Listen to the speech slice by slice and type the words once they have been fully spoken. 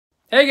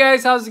Hey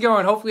guys, how's it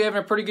going? Hopefully you're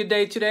having a pretty good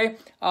day today.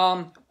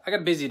 I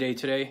got a busy day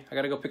today. I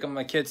gotta go pick up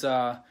my kids in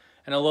a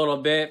little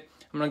bit.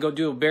 I'm gonna go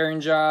do a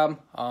bearing job.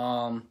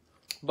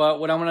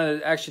 But what I'm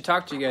gonna actually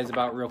talk to you guys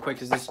about real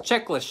quick is this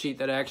checklist sheet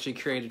that I actually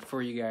created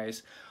for you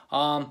guys.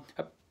 I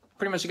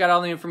pretty much got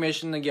all the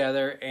information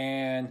together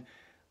and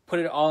put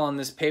it all on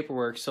this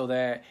paperwork so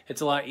that it's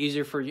a lot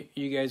easier for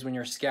you guys when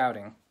you're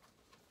scouting.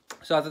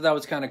 So I thought that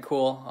was kind of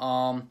cool.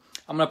 I'm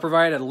gonna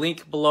provide a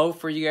link below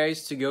for you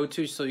guys to go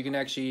to so you can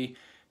actually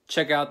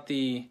check out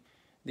the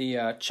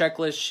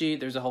checklist sheet.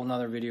 There's a whole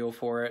nother video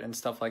for it and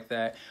stuff like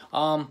that.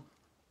 I'm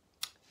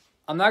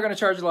not gonna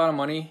charge a lot of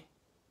money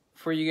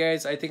for you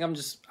guys. I think I'm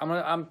just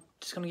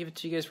gonna give it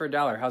to you guys for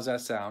 $1. How's that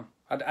sound?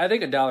 I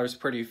think $1 is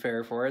pretty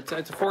fair for it.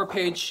 It's a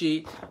 4-page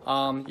sheet.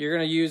 You're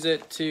gonna use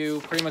it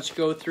to pretty much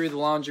go through the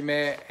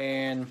laundromat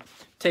and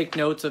take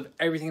notes of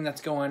everything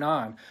that's going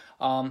on.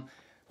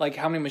 Like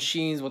how many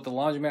machines, what the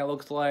laundromat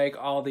looks like,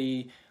 all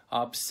the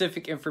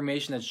specific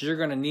information that you're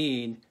gonna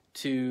need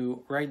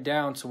to write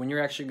down, so when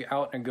you're actually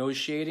out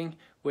negotiating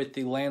with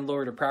the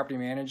landlord or property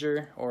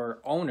manager or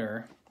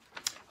owner,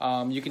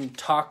 you can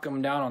talk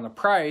them down on the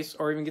price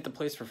or even get the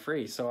place for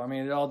free. So I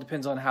mean, it all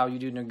depends on how you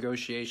do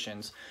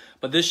negotiations.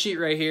 But this sheet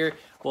right here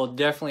will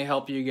definitely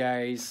help you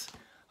guys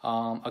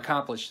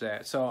accomplish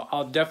that. So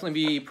I'll definitely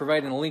be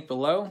providing a link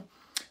below.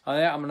 On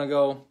that, I'm gonna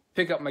go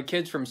pick up my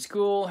kids from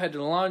school, head to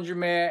the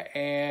laundromat,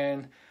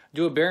 and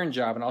do a bearing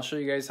job, and I'll show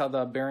you guys how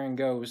the bearing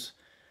goes.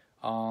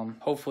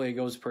 Hopefully it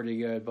goes pretty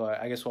good,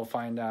 but I guess we'll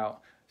find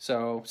out.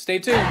 So stay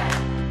tuned.